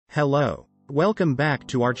Hello. Welcome back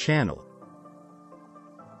to our channel.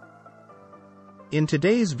 In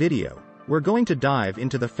today's video, we're going to dive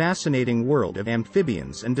into the fascinating world of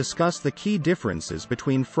amphibians and discuss the key differences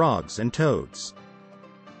between frogs and toads.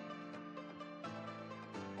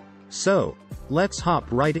 So, let's hop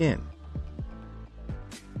right in.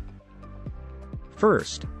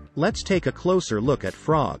 First, let's take a closer look at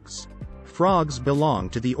frogs. Frogs belong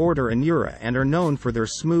to the order Anura and are known for their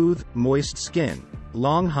smooth, moist skin,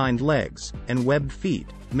 long hind legs, and webbed feet,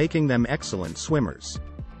 making them excellent swimmers.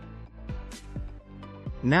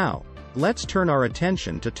 Now, let's turn our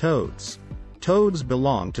attention to toads. Toads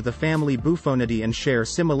belong to the family Bufonidae and share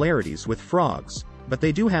similarities with frogs, but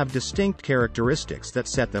they do have distinct characteristics that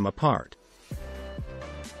set them apart.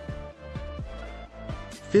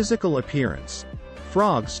 Physical appearance.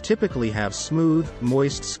 Frogs typically have smooth,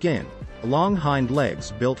 moist skin, long hind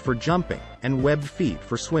legs built for jumping, and webbed feet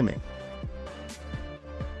for swimming.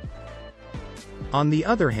 On the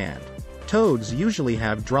other hand, toads usually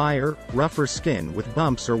have drier, rougher skin with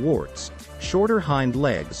bumps or warts, shorter hind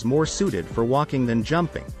legs more suited for walking than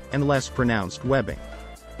jumping, and less pronounced webbing.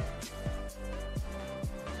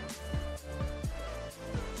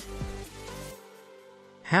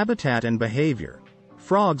 Habitat and behavior.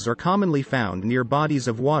 Frogs are commonly found near bodies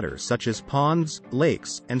of water such as ponds,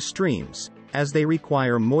 lakes, and streams, as they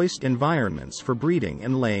require moist environments for breeding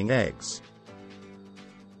and laying eggs.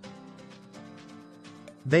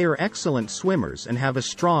 They are excellent swimmers and have a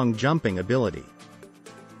strong jumping ability.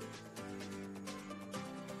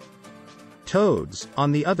 Toads,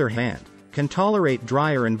 on the other hand, can tolerate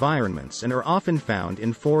drier environments and are often found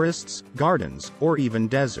in forests, gardens, or even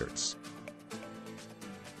deserts.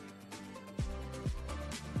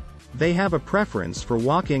 They have a preference for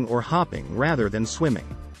walking or hopping rather than swimming.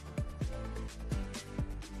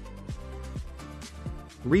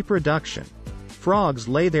 Reproduction. Frogs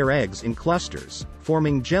lay their eggs in clusters,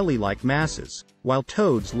 forming jelly-like masses, while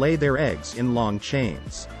toads lay their eggs in long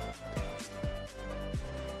chains.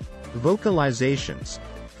 Vocalizations.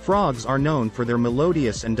 Frogs are known for their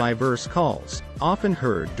melodious and diverse calls, often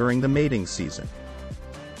heard during the mating season.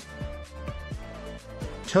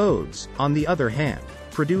 Toads, on the other hand,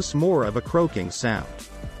 produce more of a croaking sound.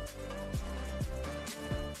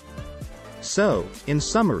 So, in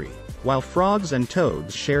summary, while frogs and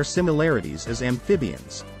toads share similarities as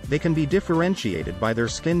amphibians, they can be differentiated by their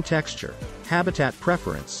skin texture, habitat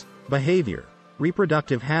preference, behavior,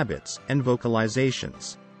 reproductive habits, and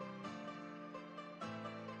vocalizations.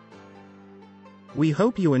 We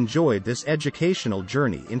hope you enjoyed this educational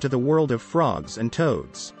journey into the world of frogs and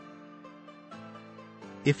toads.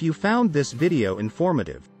 If you found this video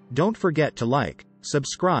informative, don't forget to like,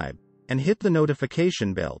 subscribe, and hit the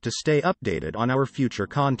notification bell to stay updated on our future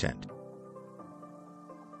content.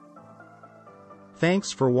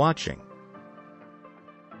 Thanks for watching.